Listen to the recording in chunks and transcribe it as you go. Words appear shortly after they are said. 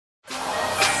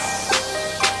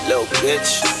Little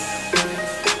bitch.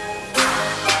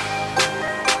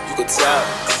 You can tell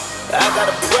I got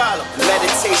a problem.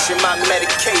 Meditation, my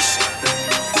medication.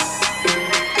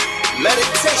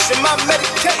 Meditation, my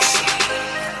medication.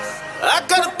 I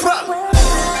got a problem.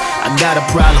 I got a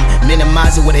problem,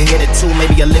 minimize it with a hit or two.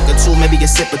 Maybe a lick or two, maybe a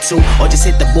sip or two. Or just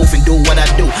hit the booth and do what I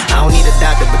do. I don't need a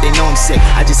doctor, but they know I'm sick.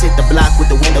 I just hit the block with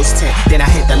the windows tint. Then I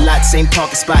hit the lot, same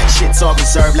parking spot. Shit's all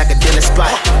reserved like a dinner spot.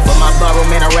 For my borough,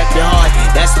 man, I rep it hard.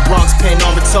 That's the Bronx pen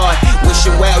on retard. Wish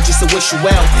you well, just to wish you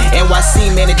well.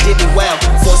 NYC, man, it did me well.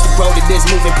 Forced to grow to this,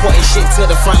 move important shit to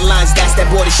the front lines. That's that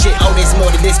border shit. Oh, there's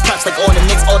more to this. Props like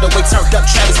ornaments, all the way turned up.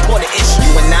 Travis Porter-ish.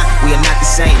 You and I, we are not the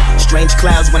same. Strange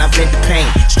clouds when I vent the pain.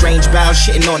 Strange bows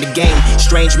shitting on the game.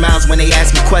 Strange mouths when they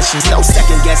ask me questions. No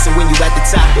second guessing when you at the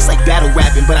top. It's like battle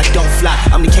rapping, but I don't fly.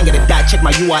 I'm the king of the dot. Check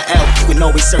my URL. You can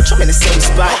always search. I'm in the same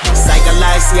spot.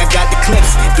 Psycholize, see I got the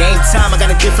clips. Game time, I got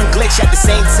a different glitch. At the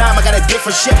same time, I got a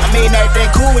different ship. I mean everything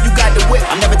cool when you got the whip.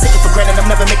 I'm never taking for granted. I'm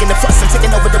never making the fuss. I'm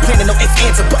taking over the planet. No ifs,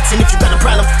 ands, or buts. And if you got a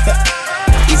problem,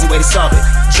 easy way to solve it.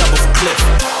 Jump off a cliff.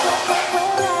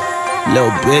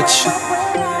 Little bitch.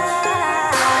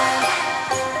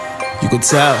 You can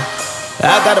tell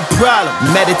I got a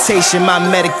problem. Meditation, my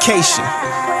medication.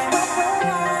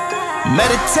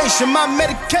 Meditation, my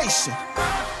medication.